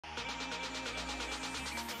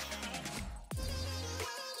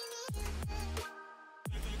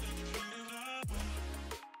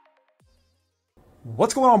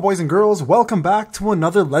What's going on, boys and girls? Welcome back to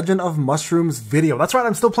another Legend of Mushrooms video. That's right,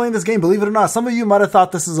 I'm still playing this game, believe it or not. Some of you might have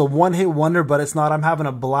thought this is a one-hit wonder, but it's not. I'm having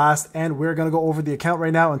a blast, and we're going to go over the account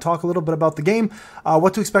right now and talk a little bit about the game,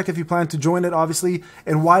 what to expect if you plan to join it, obviously,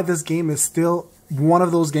 and why this game is still one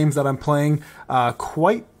of those games that I'm playing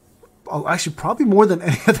actually probably more than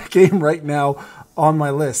any other game right now on my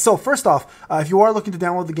list. So first off, if you are looking to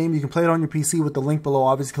download the game, you can play it on your PC with the link below.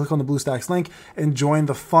 Obviously, click on the BlueStacks link and join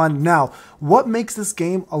the fun. Now, what makes this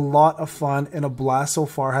game a lot of fun and a blast so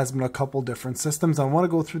far has been a couple different systems. I want to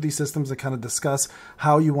go through these systems and kind of discuss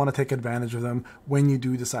how you want to take advantage of them when you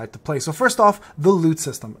do decide to play. So first off, the loot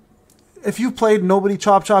system. If you've played Nobody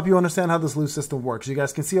Chop Chop, you understand how this loot system works. You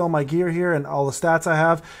guys can see all my gear here and all the stats I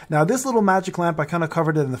have. Now, this little magic lamp, I kind of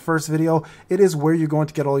covered it in the first video. It is where you're going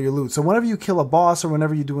to get all your loot. So whenever you kill a boss or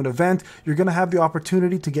whenever you do an event, you're going to have the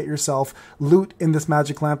opportunity to get yourself loot in this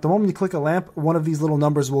magic lamp. The moment you click a lamp, one of these little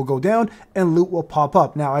numbers will go down and loot will pop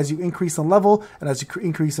up. Now, as you increase in level and as you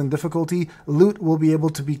increase in difficulty, loot will be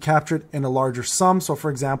able to be captured in a larger sum. So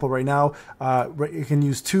for example, right now, you can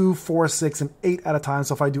use 2, 4, 6, and 8 at a time.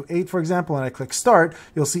 So if I do 8, for example, and I click start,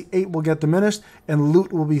 you'll see 8 will get diminished and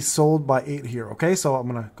loot will be sold by 8 here. Okay, so I'm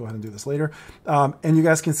gonna go ahead and do this later. And you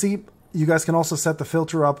guys can see, you guys can also set the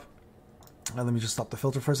filter up. Let me just stop the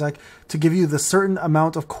filter for a sec to give you the certain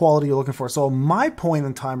amount of quality you're looking for. So my point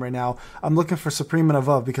in time right now, I'm looking for Supreme and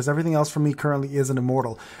above because everything else for me currently is an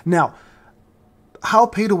Immortal. Now, how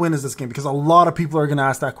pay to win is this game? Because a lot of people are going to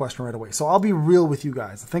ask that question right away. So I'll be real with you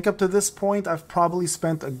guys. I think up to this point, I've probably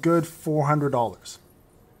spent a good $400.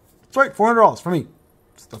 That's right, $400 for me.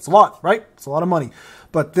 That's a lot, right? It's a lot of money.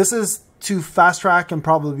 But this is to fast track and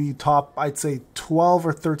probably be top, I'd say 12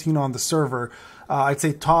 or 13 on the server. I'd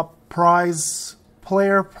say top prize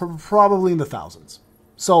player, probably in the thousands.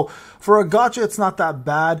 So for a gacha, it's not that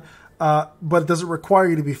bad, but does it require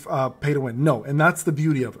you to be pay to win? No, and that's the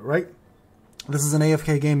beauty of it, right? This is an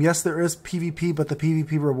AFK game. Yes, there is PvP, but the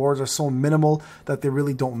PvP rewards are so minimal that they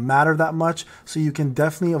really don't matter that much. So you can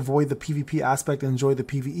definitely avoid the PvP aspect and enjoy the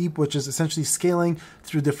PvE, which is essentially scaling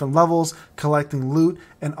through different levels, collecting loot,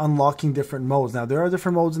 and unlocking different modes. Now, there are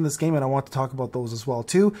different modes in this game, and I want to talk about those as well,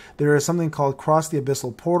 too. There is something called Cross the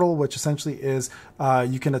Abyssal Portal, which essentially is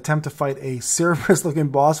you can attempt to fight a Cerberus-looking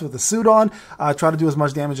boss with a suit on, try to do as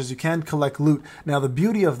much damage as you can, collect loot. Now, the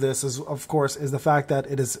beauty of this is, of course, is the fact that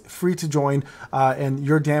it is free to join, and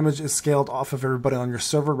your damage is scaled off of everybody on your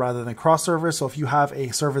server rather than cross server. So if you have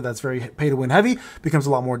a server that's very pay to win heavy, it becomes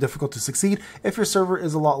a lot more difficult to succeed. If your server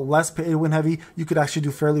is a lot less pay to win heavy, you could actually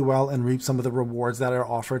do fairly well and reap some of the rewards that are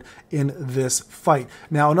offered in this fight.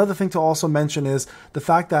 Now, another thing to also mention is the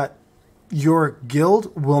fact that your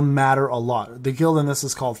guild will matter a lot. The guild in this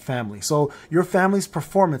is called family. So your family's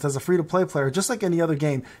performance as a free-to-play player, just like any other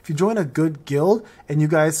game, if you join a good guild and you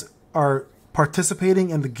guys are participating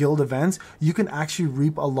in the guild events, you can actually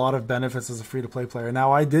reap a lot of benefits as a free-to-play player.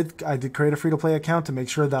 Now, I did create a free-to-play account to make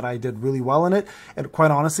sure that I did really well in it, and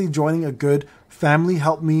quite honestly, joining a good family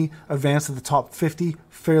helped me advance to the top 50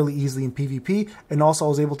 fairly easily in PvP, and also I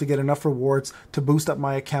was able to get enough rewards to boost up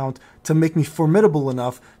my account to make me formidable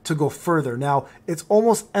enough to go further. Now, it's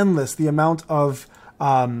almost endless the amount of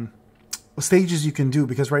stages you can do,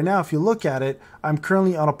 because right now, if you look at it, I'm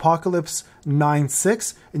currently on Apocalypse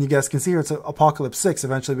 9-6, and you guys can see here it's Apocalypse 6,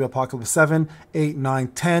 eventually be Apocalypse 7, 8, 9,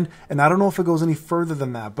 10, and I don't know if it goes any further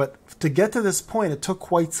than that, but to get to this point, it took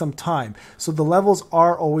quite some time. So the levels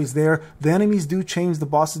are always there. The enemies do change, the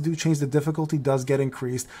bosses do change, the difficulty does get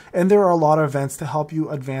increased, and there are a lot of events to help you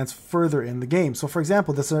advance further in the game. So for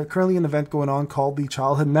example, there's currently an event going on called the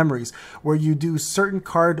Childhood Memories, where you do certain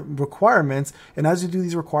card requirements, and as you do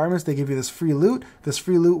these requirements, they give you this free loot. This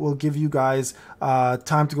free loot will give you guys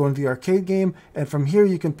time to go into the arcade game, and from here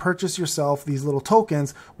you can purchase yourself these little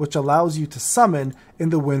tokens, which allows you to summon in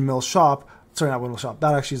the windmill shop. Sorry, not windmill shop.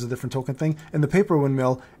 That actually is a different token thing. In the paper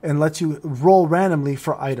windmill, and lets you roll randomly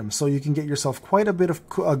for items. So you can get yourself quite a bit of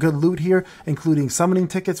good loot here, including summoning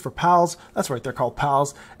tickets for pals. That's right, they're called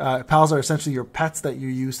pals. Pals are essentially your pets that you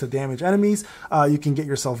use to damage enemies. You can get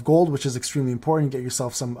yourself gold, which is extremely important. Get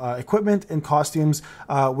yourself some equipment and costumes,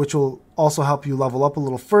 which will also help you level up a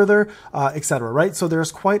little further, etc. Right? So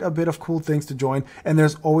there's quite a bit of cool things to join, and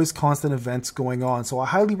there's always constant events going on. So I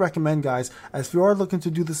highly recommend, guys, as if you are looking to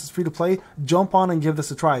do this as free to play, jump on and give this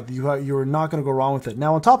a try. You're not going to go wrong with it.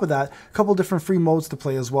 Now, on top of that, a couple different free modes to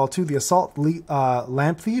play as well too. The Assault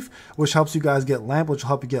Lamp Thief, which helps you guys get lamp, which will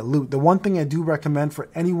help you get loot. The one thing I do recommend for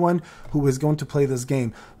anyone who is going to play this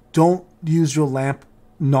game, don't use your lamp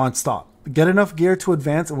non-stop. Get enough gear to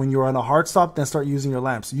advance, and when you're on a hard stop, then start using your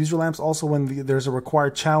lamps. Use your lamps also when there's a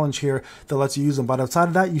required challenge here that lets you use them. But outside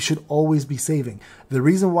of that, you should always be saving. The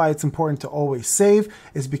reason why it's important to always save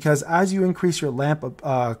is because as you increase your lamp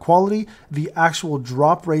quality, the actual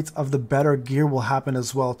drop rates of the better gear will happen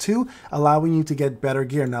as well too, allowing you to get better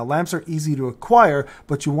gear. Now, lamps are easy to acquire,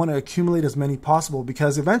 but you want to accumulate as many possible,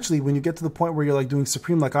 because eventually when you get to the point where you're like doing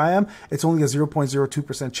Supreme like I am, it's only a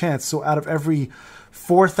 0.02% chance. So out of every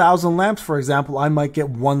 4,000 lamps, for example, I might get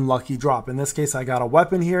one lucky drop. In this case, I got a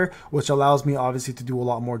weapon here, which allows me obviously to do a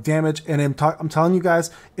lot more damage. And I'm telling you guys,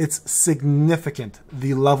 it's significant,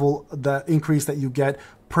 the increase that you get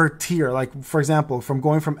per tier. Like, for example, from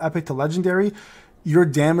going from epic to legendary, your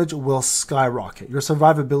damage will skyrocket. Your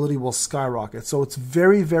survivability will skyrocket. So it's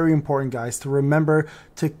very, very important, guys, to remember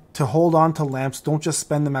to hold on to lamps. Don't just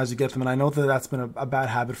spend them as you get them. And I know that that's been a bad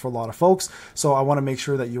habit for a lot of folks. So I want to make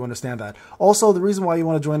sure that you understand that. Also, the reason why you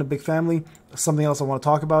want to join a big family, something else I want to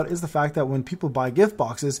talk about, is the fact that when people buy gift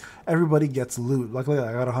boxes, everybody gets loot. Luckily,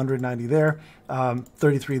 I got 190 there,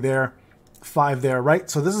 33 there, 5 there, right?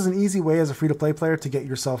 So this is an easy way as a free-to-play player to get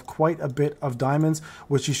yourself quite a bit of diamonds,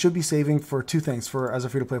 which you should be saving for two things as a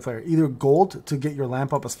free-to-play player. Either gold to get your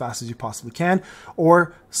lamp up as fast as you possibly can,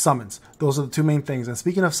 or summons. Those are the two main things. And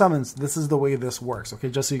speaking of summons, this is the way this works, okay?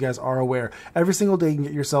 Just so you guys are aware. Every single day you can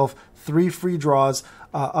get yourself 3 free draws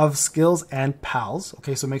of skills and pals,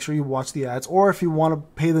 okay? So make sure you watch the ads, or if you want to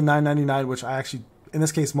pay the $9.99, which I actually, in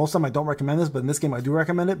this case, most of the time I don't recommend this, but in this game I do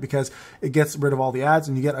recommend it because it gets rid of all the ads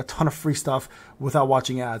and you get a ton of free stuff without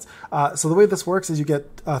watching ads. So the way this works is you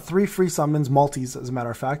get 3 free summons, multis as a matter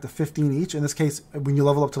of fact, of 15 each. In this case, when you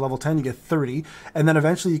level up to level 10, you get 30. And then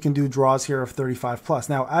eventually you can do draws here of 35 plus.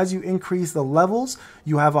 Now, as you increase the levels,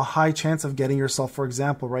 you have a high chance of getting yourself, for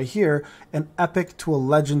example, right here, an epic to a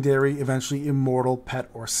legendary, eventually immortal pet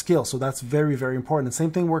or skill. So that's very, very important. The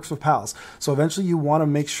same thing works with pals. So eventually you want to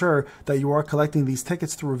make sure that you are collecting these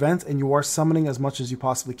tickets through events and you are summoning as much as you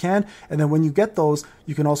possibly can. And then when you get those,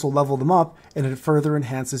 you can also level them up and it further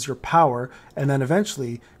enhances your power. And then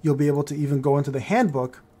eventually you'll be able to even go into the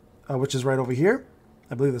handbook, which is right over here.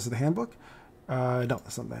 I believe this is the handbook. No,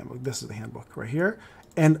 that's not the handbook. This is the handbook right here.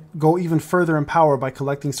 And go even further in power by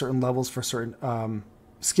collecting certain levels for certain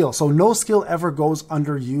skill. So no skill ever goes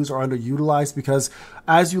underused or underutilized, because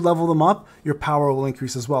as you level them up, your power will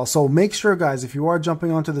increase as well. So make sure, guys, if you are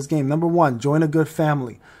jumping onto this game, number 1, join a good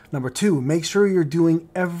family. Number 2, make sure you're doing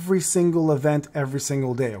every single event every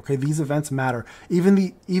single day. Okay, these events matter.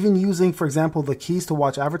 Even using, for example, the keys to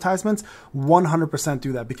watch advertisements, 100%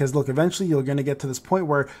 do that, because look, eventually you're going to get to this point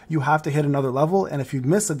where you have to hit another level, and if you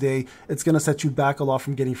miss a day, it's going to set you back a lot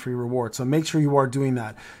from getting free rewards. So make sure you are doing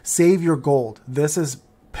that. Save your gold. This is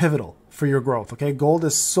pivotal for your growth. Okay, gold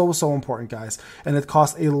is so important, guys, and it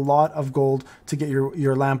costs a lot of gold to get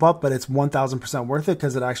your lamp up, but it's 1000% worth it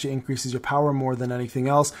because it actually increases your power more than anything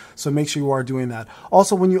else. So make sure you are doing that.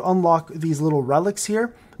 Also, when you unlock these little relics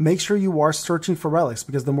here, make sure you are searching for relics,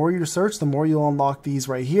 because the more you search, the more you'll unlock these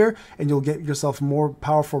right here, and you'll get yourself more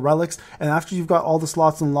powerful relics. And after you've got all the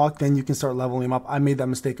slots unlocked, then you can start leveling them up. I made that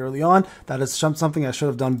mistake early on. That is something I should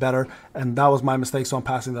have done better, and that was my mistake, so I'm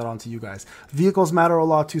passing that on to you guys. Vehicles matter a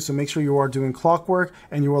lot too, so make sure you are doing clockwork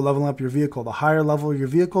and you are leveling up your vehicle. The higher level your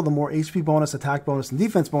vehicle, the more HP bonus, attack bonus, and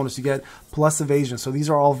defense bonus you get, plus evasion. So these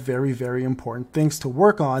are all very, very important things to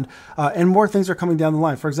work on, and more things are coming down the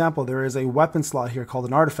line. For example, there is a weapon slot here called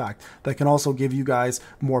an artifact that can also give you guys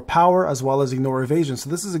more power as well as ignore evasion. So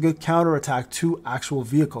this is a good counter attack to actual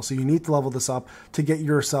vehicles. So you need to level this up to get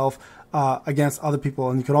yourself against other people.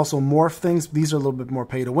 And you can also morph things. These are a little bit more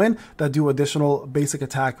pay to win, that do additional basic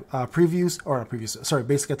attack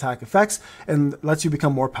basic attack effects, and lets you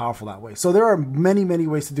become more powerful that way. So there are many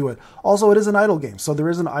ways to do it. Also, it is an idle game, so there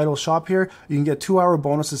is an idle shop here. You can get 2-hour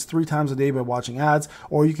bonuses 3 times a day by watching ads,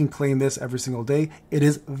 or you can claim this every single day. It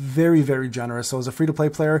is very generous. So as a free-to-play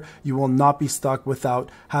player, you will not be stuck without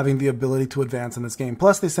having the ability to advance in this game.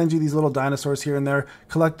 Plus, they send you these little dinosaurs here and there.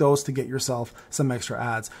 Collect those to get yourself some extra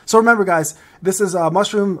ads. So remember, guys, this is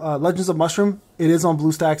Legends of Mushroom. It is on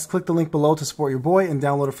BlueStacks. Click the link below to support your boy and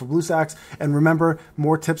download it for BlueStacks. And remember,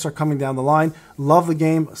 more tips are coming down the line. Love the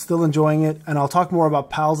game, still enjoying it, and I'll talk more about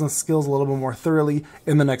pals and skills a little bit more thoroughly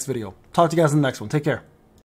in the next video. Talk to you guys in the next one. Take care.